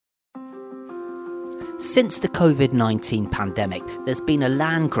Since the COVID-19 pandemic, there's been a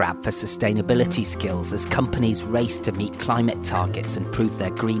land grab for sustainability skills as companies race to meet climate targets and prove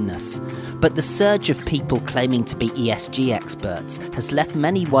their greenness. But the surge of people claiming to be ESG experts has left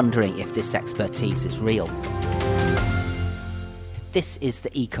many wondering if this expertise is real. This is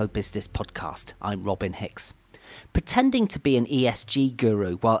the Eco Business Podcast. I'm Robin Hicks. Pretending to be an ESG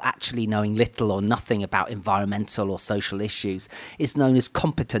guru while actually knowing little or nothing about environmental or social issues is known as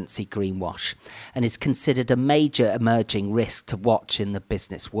competency greenwash and is considered a major emerging risk to watch in the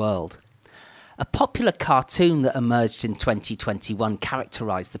business world. A popular cartoon that emerged in 2021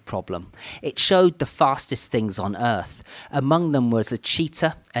 characterised the problem. It showed the fastest things on Earth. Among them was a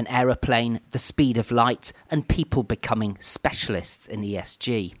cheetah, an aeroplane, the speed of light, and people becoming specialists in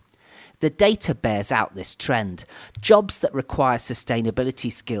ESG. The data bears out this trend. Jobs that require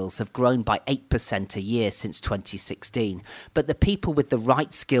sustainability skills have grown by 8% a year since 2016, but the people with the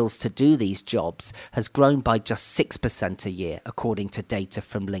right skills to do these jobs has grown by just 6% a year, according to data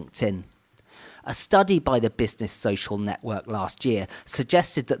from LinkedIn. A study by the Business Social Network last year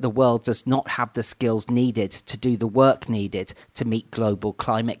suggested that the world does not have the skills needed to do the work needed to meet global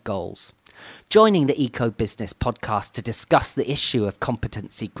climate goals. Joining the Eco Business Podcast to discuss the issue of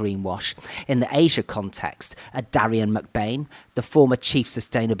competency greenwash in the Asia context are Darian McBain, the former Chief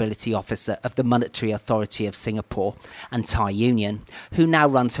Sustainability Officer of the Monetary Authority of Singapore and Thai Union, who now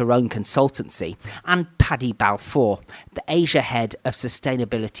runs her own consultancy, and Paddy Balfour, the Asia Head of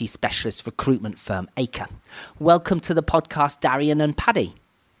Sustainability Specialist recruitment firm Acre. Welcome to the podcast, Darian and Paddy.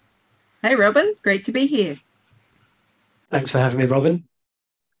 Hey, Robin. Great to be here. Thanks for having me, Robin.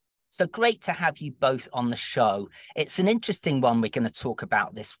 So great to have you both on the show. It's an interesting one we're going to talk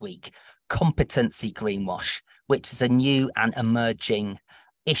about this week, competency greenwash, which is a new and emerging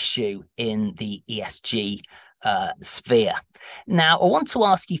issue in the ESG sphere. Now, I want to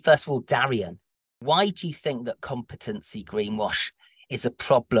ask you, first of all, Darian, why do you think that competency greenwash is a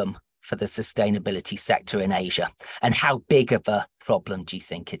problem for the sustainability sector in Asia? And how big of a problem do you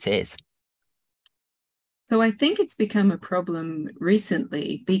think it is? So I think it's become a problem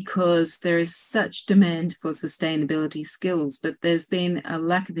recently because there is such demand for sustainability skills, but there's been a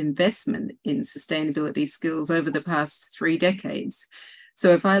lack of investment in sustainability skills over the past 3 decades.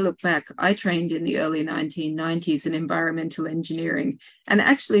 So if I look back, I trained in the early 1990s in environmental engineering, and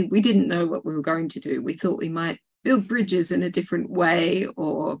actually we didn't know what we were going to do. We thought we might build bridges in a different way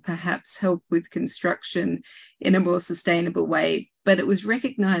or perhaps help with construction in a more sustainable way. But it was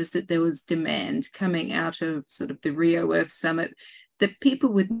recognized that there was demand coming out of sort of the Rio Earth Summit that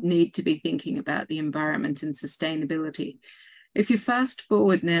people would need to be thinking about the environment and sustainability. If you fast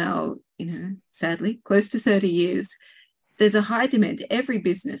forward now, sadly, close to 30 years, there's a high demand. Every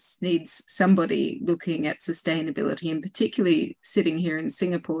business needs somebody looking at sustainability, and particularly sitting here in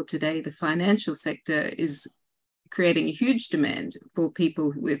Singapore today, the financial sector is creating a huge demand for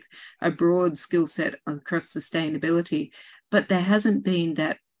people with a broad skill set across sustainability. But there hasn't been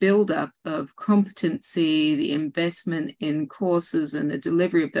that build-up of competency, the investment in courses and the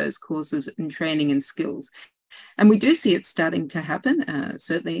delivery of those courses and training and skills. And we do see it starting to happen,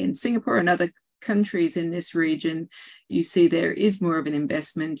 certainly in Singapore and other countries in this region. You see there is more of an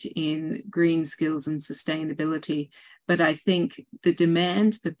investment in green skills and sustainability. But I think the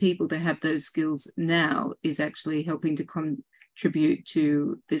demand for people to have those skills now is actually helping to contribute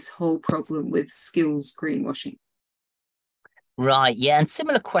to this whole problem with skills greenwashing. Right, yeah, and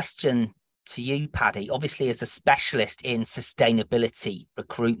similar question to you, Paddy. Obviously, as a specialist in sustainability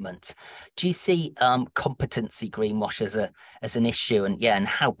recruitment, do you see competency greenwash as an issue, and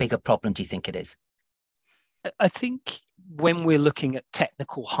how big a problem do you think it is? I think when we're looking at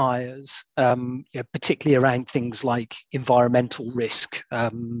technical hires, particularly around things like environmental risk,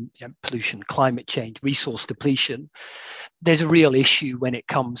 pollution, climate change, resource depletion, there's a real issue when it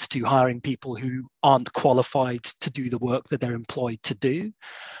comes to hiring people who aren't qualified to do the work that they're employed to do.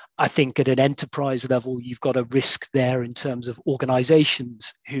 I think at an enterprise level, you've got a risk there in terms of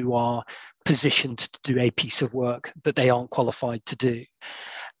organizations who are positioned to do a piece of work that they aren't qualified to do.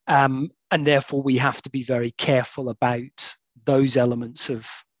 And therefore, we have to be very careful about those elements of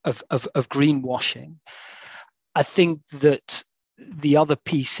greenwashing. I think that the other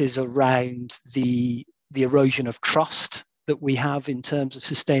piece is around the erosion of trust that we have in terms of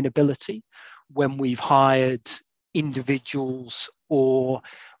sustainability when we've hired individuals or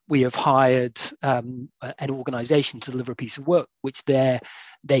we have hired an organization to deliver a piece of work which they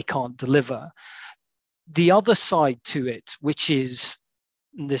can't deliver. The other side to it, which is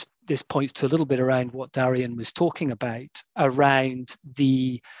this points to a little bit around what Darian was talking about, around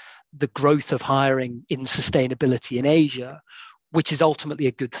the growth of hiring in sustainability in Asia, which is ultimately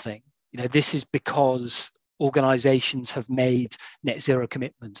a good thing. This is because organizations have made net zero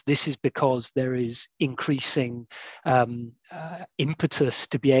commitments. This is because there is increasing impetus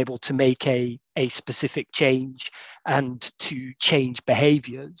to be able to make a specific change and to change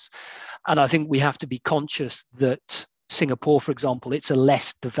behaviors. And I think we have to be conscious that Singapore, for example, it's a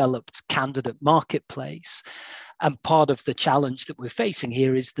less developed candidate marketplace. And part of the challenge that we're facing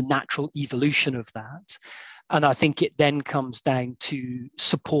here is the natural evolution of that. And I think it then comes down to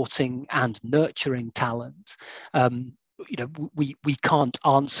supporting and nurturing talent. We can't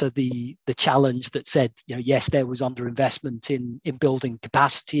answer the challenge that said, yes, there was underinvestment in building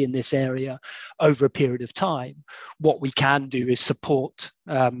capacity in this area over a period of time. What we can do is support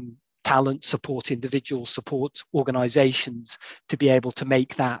talent, support individuals, support organizations to be able to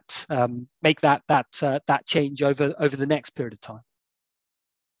make that change over the next period of time.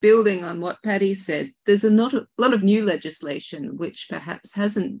 Building on what Paddy said, there's a lot of new legislation which perhaps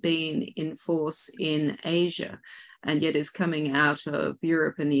hasn't been in force in Asia and yet is coming out of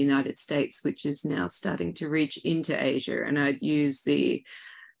Europe and the United States, which is now starting to reach into Asia. And I'd use the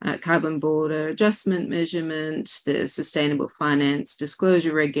carbon border adjustment measurement, the sustainable finance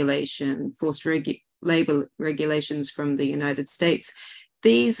disclosure regulation, forced labor regulations from the United States.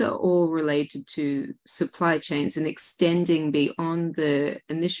 These are all related to supply chains and extending beyond the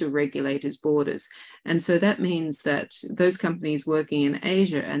initial regulators' borders. And so that means that those companies working in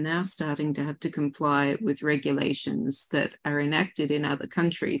Asia are now starting to have to comply with regulations that are enacted in other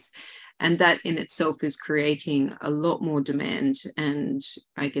countries. And that in itself is creating a lot more demand. And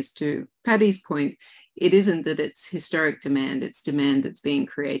I guess to Paddy's point, it isn't that it's historic demand, it's demand that's being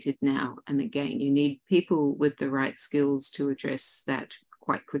created now. And again, you need people with the right skills to address that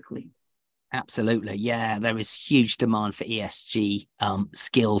quite quickly. Absolutely. Yeah, there is huge demand for ESG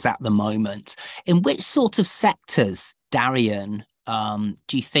skills at the moment. In which sort of sectors, Darian,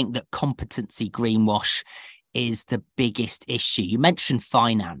 do you think that competency greenwash is the biggest issue? You mentioned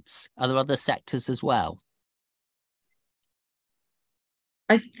finance. Are there other sectors as well?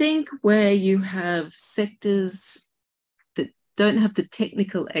 I think where you have sectors that don't have the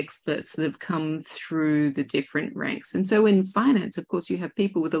technical experts that have come through the different ranks. And so in finance, of course, you have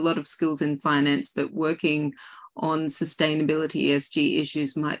people with a lot of skills in finance, but working on sustainability, ESG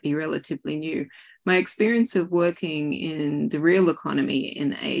issues might be relatively new. My experience of working in the real economy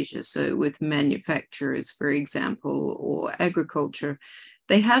in Asia, so with manufacturers, for example, or agriculture,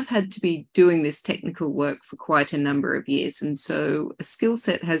 they have had to be doing this technical work for quite a number of years. And so a skill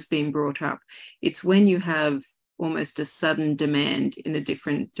set has been brought up. It's when you have almost a sudden demand in a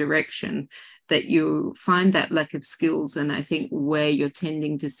different direction that you find that lack of skills. And I think where you're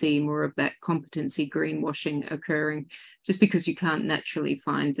tending to see more of that competency greenwashing occurring, just because you can't naturally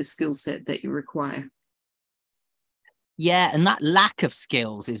find the skill set that you require. Yeah, and that lack of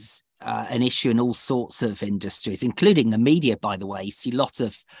skills is an issue in all sorts of industries, including the media, by the way. You see lots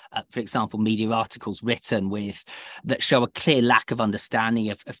of, for example, media articles written that show a clear lack of understanding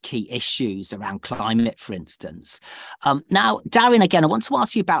of key issues around climate, for instance. Now, Darian, again, I want to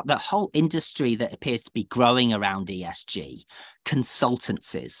ask you about the whole industry that appears to be growing around ESG,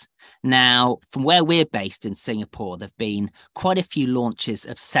 consultancies. Now, from where we're based in Singapore, there have been quite a few launches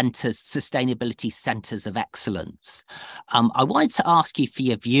of sustainability centres of excellence. I wanted to ask you for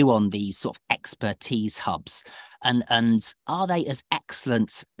your view on these sort of expertise hubs, and are they as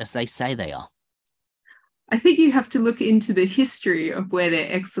excellent as they say they are? I think you have to look into the history of where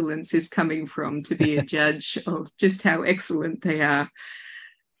their excellence is coming from to be a judge of just how excellent they are.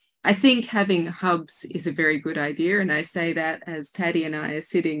 I think having hubs is a very good idea. And I say that as Paddy and I are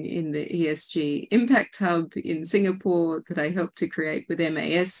sitting in the ESG Impact Hub in Singapore that I helped to create with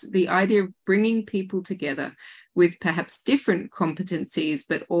MAS, the idea of bringing people together with perhaps different competencies,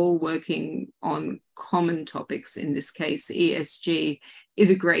 but all working on common topics, in this case, ESG, is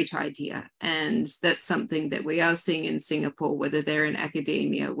a great idea. And that's something that we are seeing in Singapore, whether they're in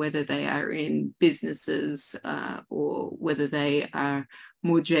academia, whether they are in businesses, or whether they are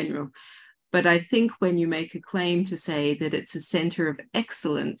more general. But I think when you make a claim to say that it's a centre of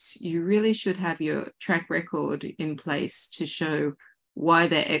excellence, you really should have your track record in place to show why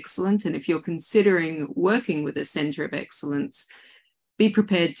they're excellent. And if you're considering working with a centre of excellence, be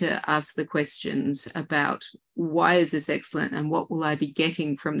prepared to ask the questions about why is this excellent and what will I be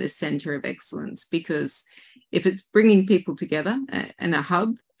getting from this centre of excellence? Because if it's bringing people together in a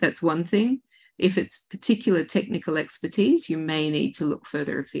hub, that's one thing. If it's particular technical expertise, you may need to look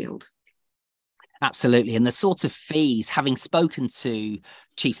further afield. Absolutely. And the sort of fees, having spoken to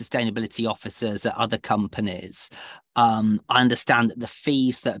chief sustainability officers at other companies, I understand that the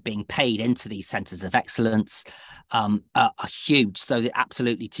fees that are being paid into these centres of excellence are huge. So that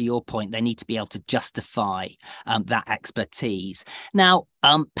absolutely, to your point, they need to be able to justify that expertise. Now,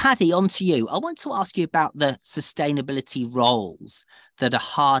 Paddy, on to you. I want to ask you about the sustainability roles that are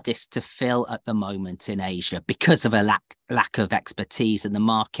hardest to fill at the moment in Asia because of a lack of expertise in the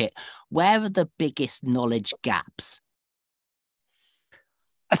market. Where are the biggest knowledge gaps?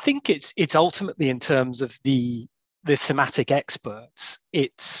 I think it's ultimately in terms of the thematic experts.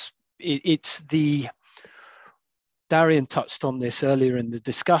 It's the Darian touched on this earlier in the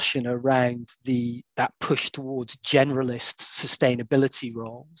discussion around that push towards generalist sustainability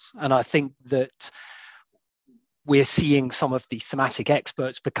roles, and I think that we're seeing some of the thematic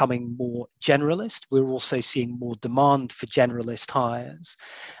experts becoming more generalist. We're also seeing more demand for generalist hires,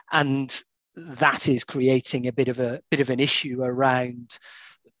 and that is creating a bit of an issue around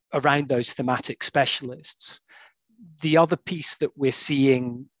those thematic specialists. The other piece that we're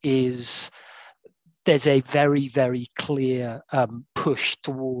seeing is there's a very, very clear push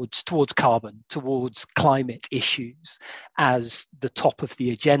towards carbon, towards climate issues as the top of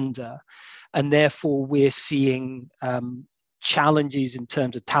the agenda. And therefore, we're seeing challenges in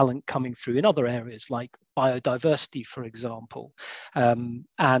terms of talent coming through in other areas like biodiversity, for example.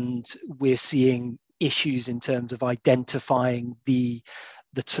 And we're seeing issues in terms of identifying the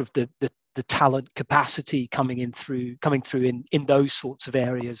talent capacity coming through in those sorts of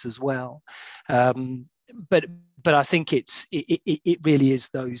areas as well. But I think it really is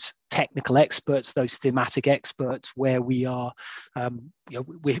those technical experts, those thematic experts, where we are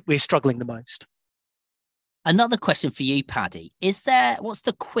we're struggling the most. Another question for you, Paddy. What's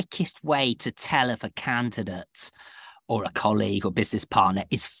the quickest way to tell if a candidate or a colleague or business partner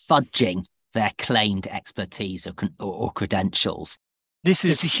is fudging their claimed expertise or credentials? This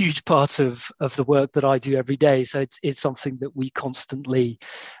is a huge part of the work that I do every day. So it's something that we constantly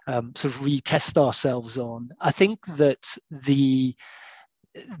sort of retest ourselves on. I think that the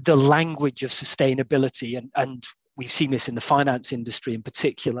language of sustainability, and we've seen this in the finance industry in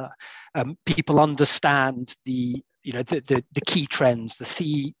particular, people understand the key trends,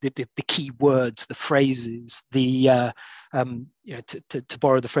 the key words, the phrases, to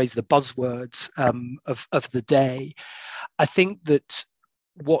borrow the phrase, the buzzwords of the day. I think that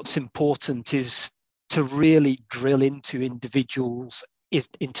what's important is to really drill into individuals is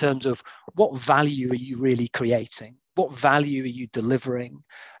in terms of what value are you really creating? What value are you delivering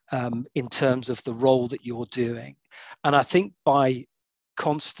in terms of the role that you're doing? And I think by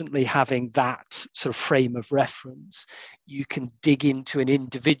constantly having that sort of frame of reference, you can dig into an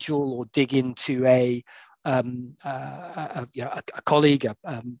individual or dig into a colleague,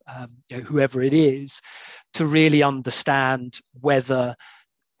 whoever it is, to really understand whether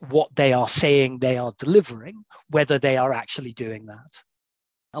what they are saying they are delivering, whether they are actually doing that.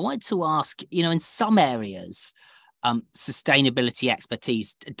 I wanted to ask, in some areas, sustainability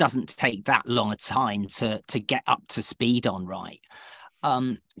expertise doesn't take that long a time to get up to speed on, right?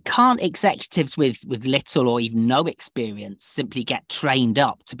 Can't executives with little or even no experience simply get trained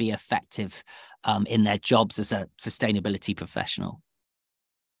up to be effective in their jobs as a sustainability professional?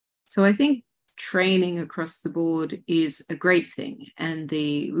 So I think training across the board is a great thing, and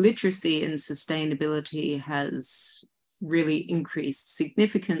the literacy in sustainability has really increased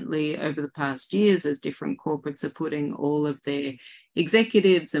significantly over the past years as different corporates are putting all of their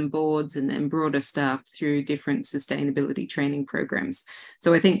executives and boards and then broader staff through different sustainability training programs.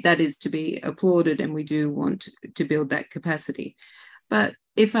 So I think that is to be applauded, and we do want to build that capacity. But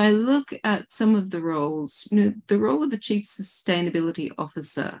if I look at some of the roles, the role of a chief sustainability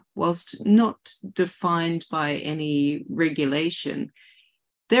officer, whilst not defined by any regulation,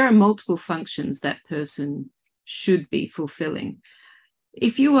 there are multiple functions that person should be fulfilling.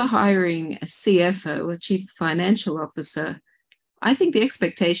 If you were hiring a CFO, a chief financial officer, I think the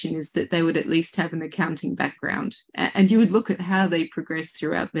expectation is that they would at least have an accounting background, and you would look at how they progress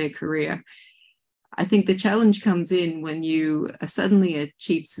throughout their career. I think the challenge comes in when you are suddenly a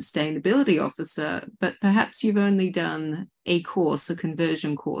chief sustainability officer, but perhaps you've only done a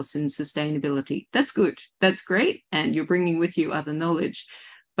conversion course in sustainability. That's good. That's great. And you're bringing with you other knowledge.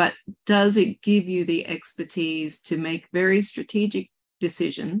 But does it give you the expertise to make very strategic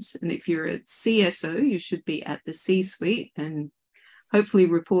decisions? And if you're a CSO, you should be at the C-suite and hopefully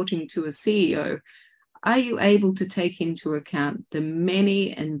reporting to a CEO. Are you able to take into account the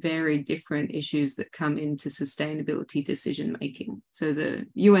many and very different issues that come into sustainability decision making? So the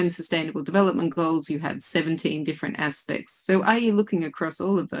UN Sustainable Development Goals, you have 17 different aspects. So are you looking across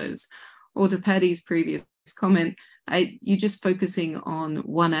all of those? Or to Paddy's previous comment, you're just focusing on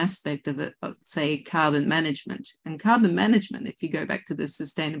one aspect of it, of, say, carbon management. And carbon management, if you go back to the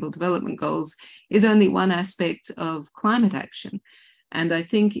Sustainable Development Goals, is only one aspect of climate action. And I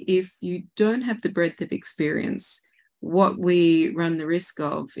think if you don't have the breadth of experience, what we run the risk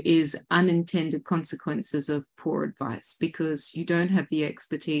of is unintended consequences of poor advice, because you don't have the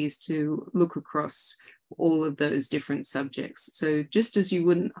expertise to look across all of those different subjects. So just as you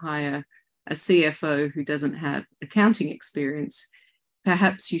wouldn't hire a CFO who doesn't have accounting experience,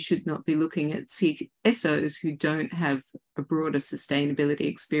 perhaps you should not be looking at CSOs who don't have a broader sustainability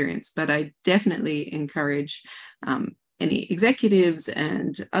experience. But I definitely encourage any executives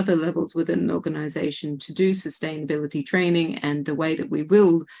and other levels within an organization to do sustainability training. And the way that we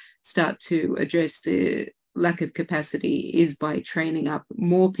will start to address the lack of capacity is by training up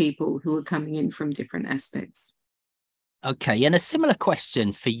more people who are coming in from different aspects. Okay, and a similar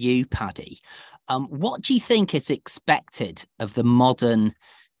question for you, Paddy. What do you think is expected of the modern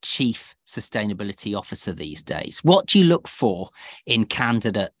chief sustainability officer these days? What do you look for in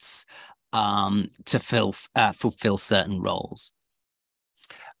candidates to fulfill certain roles?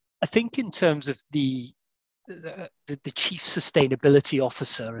 I think in terms of the chief sustainability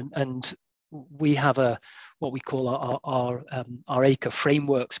officer, and we have what we call our Acre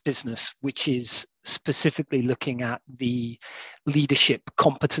frameworks business, which is specifically looking at the leadership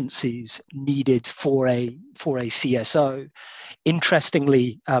competencies needed for a CSO.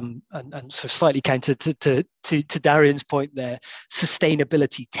 Interestingly, and so slightly counter to Darian's point there,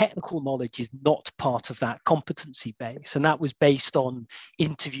 sustainability technical knowledge is not part of that competency base, and that was based on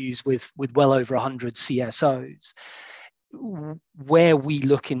interviews with well over 100 CSOs. Where we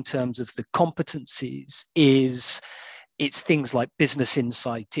look in terms of the competencies is it's things like business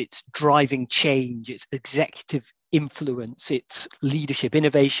insight, it's driving change, it's executive influence, it's leadership,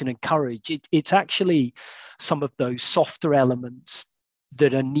 innovation, and courage. It's actually some of those softer elements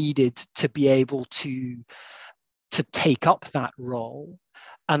that are needed to be able to take up that role.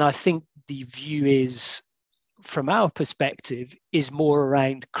 And I think the view is, from our perspective, is more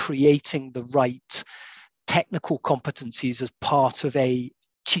around creating the right technical competencies as part of a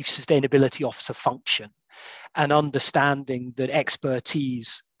chief sustainability officer function, and understanding that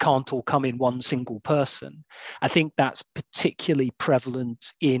expertise can't all come in one single person. I think that's particularly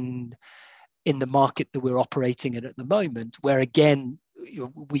prevalent in the market that we're operating in at the moment, where again,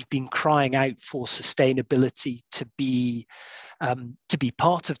 we've been crying out for sustainability to be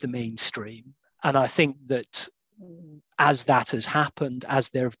part of the mainstream. And I think that as that has happened, as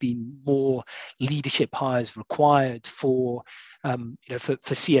there have been more leadership hires required for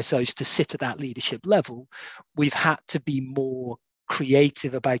CSOs to sit at that leadership level, we've had to be more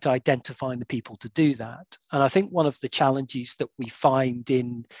creative about identifying the people to do that. And I think one of the challenges that we find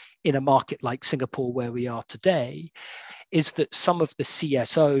in a market like Singapore, where we are today, is that some of the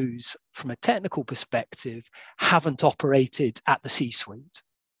CSOs, from a technical perspective, haven't operated at the C-suite.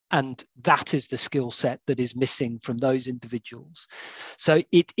 And that is the skill set that is missing from those individuals. So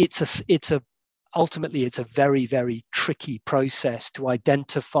ultimately it's a very, very tricky process to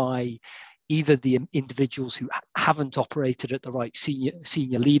identify either the individuals who haven't operated at the right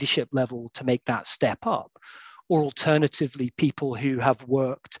senior leadership level to make that step up, or alternatively people who have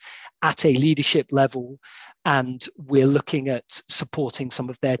worked at a leadership level and we're looking at supporting some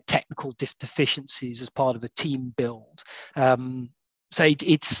of their technical deficiencies as part of a team build. So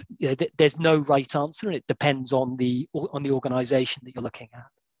there's no right answer, and it depends on the organization that you're looking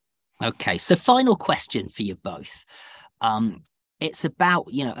at. Okay, so final question for you both. It's about,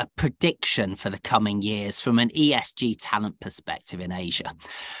 a prediction for the coming years from an ESG talent perspective in Asia.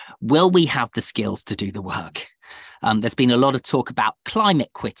 Will we have the skills to do the work? There's been a lot of talk about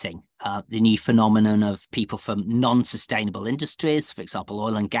climate quitting, the new phenomenon of people from non-sustainable industries, for example,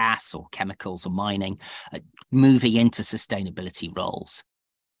 oil and gas or chemicals or mining, moving into sustainability roles.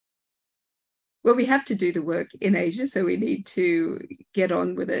 Well, we have to do the work in Asia, so we need to get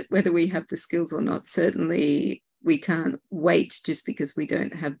on with it, whether we have the skills or not. Certainly, we can't wait just because we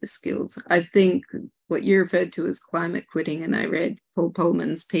don't have the skills. I think what you referred to as climate quitting, and I read Paul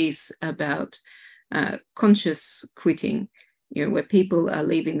Polman's piece about conscious quitting, where people are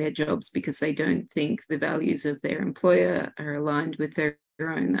leaving their jobs because they don't think the values of their employer are aligned with their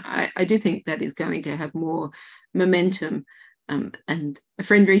own. I do think that is going to have more momentum. And a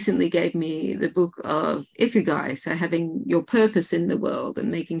friend recently gave me the book of Ikigai, so having your purpose in the world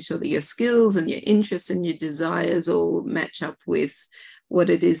and making sure that your skills and your interests and your desires all match up with what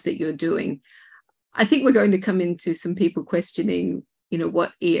it is that you're doing. I think we're going to come into some people questioning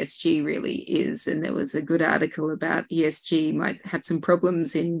what ESG really is. And there was a good article about ESG might have some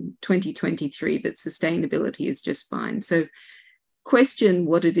problems in 2023, but sustainability is just fine. So question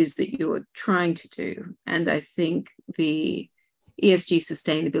what it is that you're trying to do. And I think the ESG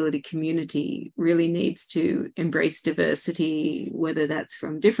sustainability community really needs to embrace diversity, whether that's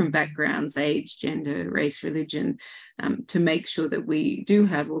from different backgrounds, age, gender, race, religion, to make sure that we do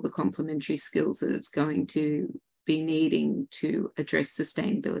have all the complementary skills that it's going to be needing to address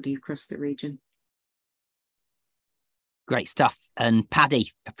sustainability across the region. Great stuff. And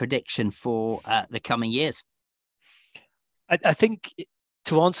Paddy, a prediction for the coming years? I think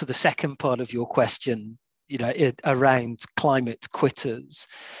to answer the second part of your question, around climate quitters,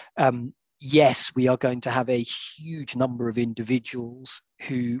 yes, we are going to have a huge number of individuals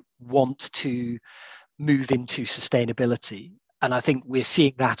who want to move into sustainability. And I think we're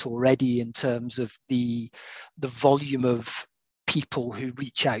seeing that already in terms of the volume of people who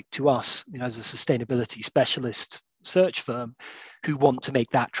reach out to us, as a sustainability specialist search firm, who want to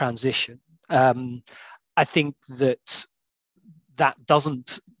make that transition. I think that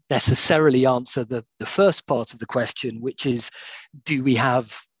doesn't necessarily answer the first part of the question, which is, do we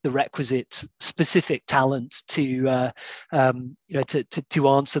have the requisite specific talent to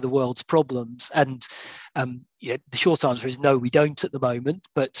answer the world's problems? And the short answer is no, we don't at the moment,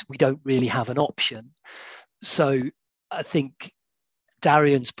 but we don't really have an option. So I think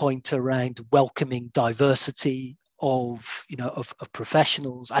Darian's point around welcoming diversity of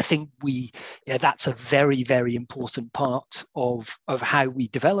professionals, I think that's a very, very important part of how we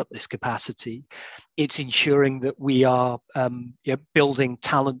develop this capacity. It's ensuring that we are building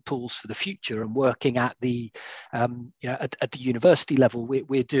talent pools for the future and working at the at the university level.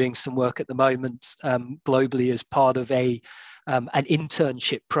 We're doing some work at the moment globally as part of an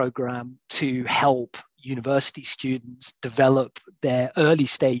internship program to help university students develop their early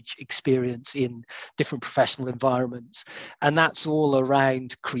stage experience in different professional environments, and that's all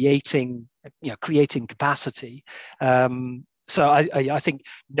around creating capacity. So I think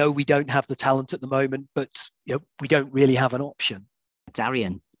no, we don't have the talent at the moment, but we don't really have an option.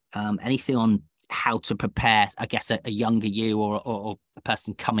 Darian, anything on how to prepare, I guess, a younger you or a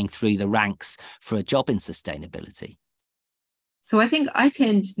person coming through the ranks for a job in sustainability? So I think I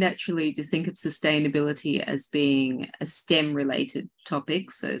tend naturally to think of sustainability as being a STEM-related topic,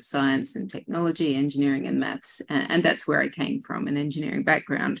 so science and technology, engineering and maths, and that's where I came from, an engineering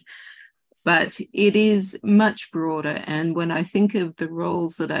background. But it is much broader, and when I think of the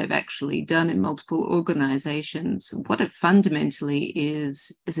roles that I've actually done in multiple organizations, what it fundamentally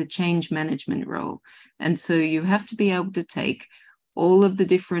is a change management role. And so you have to be able to take all of the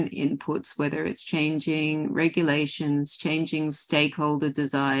different inputs, whether it's changing regulations, changing stakeholder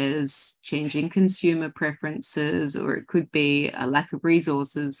desires, changing consumer preferences, or it could be a lack of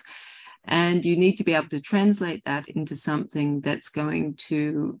resources. And you need to be able to translate that into something that's going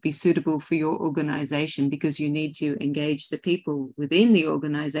to be suitable for your organization, because you need to engage the people within the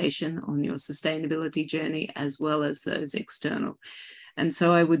organization on your sustainability journey, as well as those external. And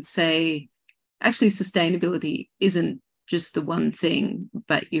so I would say, actually, sustainability isn't just the one thing,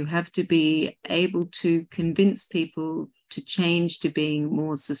 but you have to be able to convince people to change to being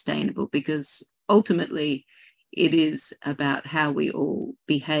more sustainable, because ultimately it is about how we all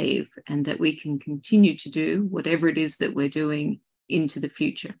behave and that we can continue to do whatever it is that we're doing into the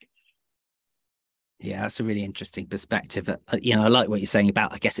future. Yeah, that's a really interesting perspective. I like what you're saying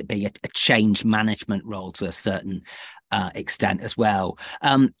about, I guess, it being a change management role to a certain extent as well.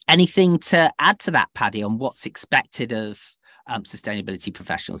 Anything to add to that, Paddy, on what's expected of sustainability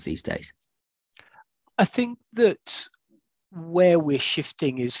professionals these days? I think that where we're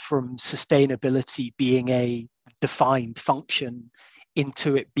shifting is from sustainability being a defined function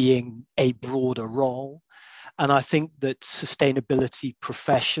into it being a broader role. And I think that sustainability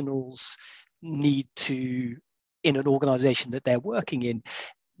professionals need to, in an organization that they're working in,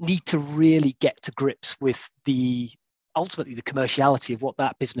 need to really get to grips with ultimately the commerciality of what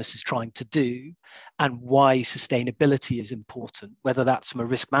that business is trying to do and why sustainability is important, whether that's from a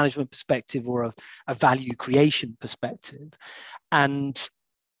risk management perspective or a value creation perspective. And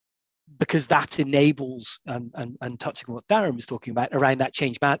because that enables, and touching on what Darren was talking about around that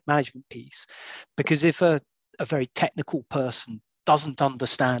change management piece, because if a very technical person doesn't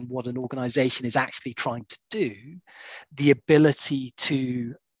understand what an organization is actually trying to do, the ability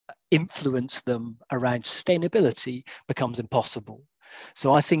to influence them around sustainability becomes impossible.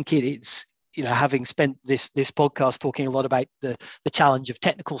 So I think it's, having spent this podcast talking a lot about the challenge of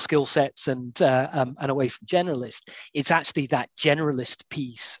technical skill sets and away from generalists, it's actually that generalist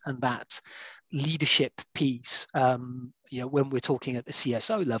piece and that leadership piece, when we're talking at the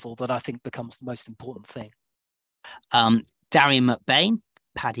CSO level, that I think becomes the most important thing. Darian McBain,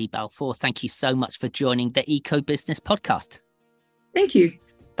 Paddy Balfour, thank you so much for joining the Eco Business Podcast. Thank you.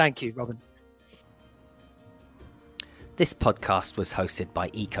 Thank you, Robin. This podcast was hosted by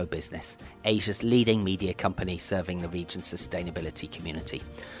Eco Business, Asia's leading media company serving the region's sustainability community.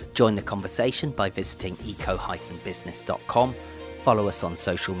 Join the conversation by visiting eco-business.com, follow us on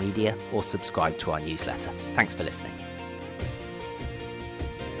social media, or subscribe to our newsletter. Thanks for listening.